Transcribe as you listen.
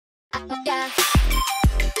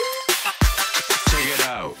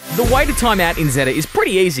The way to time out in Zetta is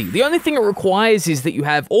pretty easy. The only thing it requires is that you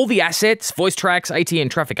have all the assets, voice tracks, ATN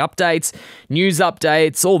traffic updates, news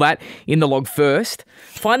updates, all that in the log first.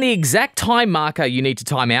 Find the exact time marker you need to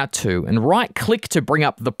time out to and right-click to bring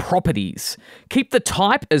up the properties. Keep the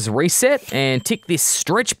type as reset and tick this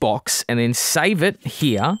stretch box and then save it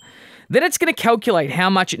here. Then it's going to calculate how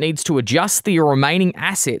much it needs to adjust the remaining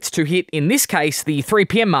assets to hit, in this case, the 3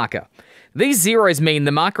 p.m. marker. These zeros mean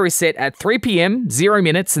the marker is set at 3 p.m, 0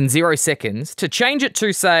 minutes and 0 seconds. To change it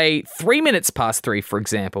to, say, 3 minutes past 3, for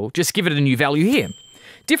example, just give it a new value here.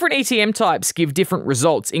 Different ETM types give different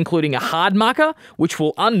results, including a hard marker, which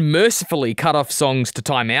will unmercifully cut off songs to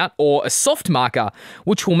timeout, or a soft marker,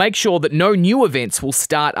 which will make sure that no new events will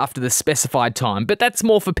start after the specified time, but that's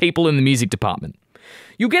more for people in the music department.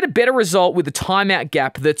 You'll get a better result with a timeout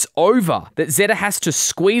gap that's over, that Zetta has to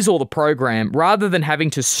squeeze all the program rather than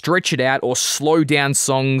having to stretch it out or slow down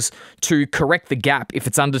songs to correct the gap if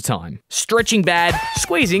it's under time. Stretching bad,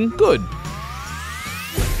 squeezing good.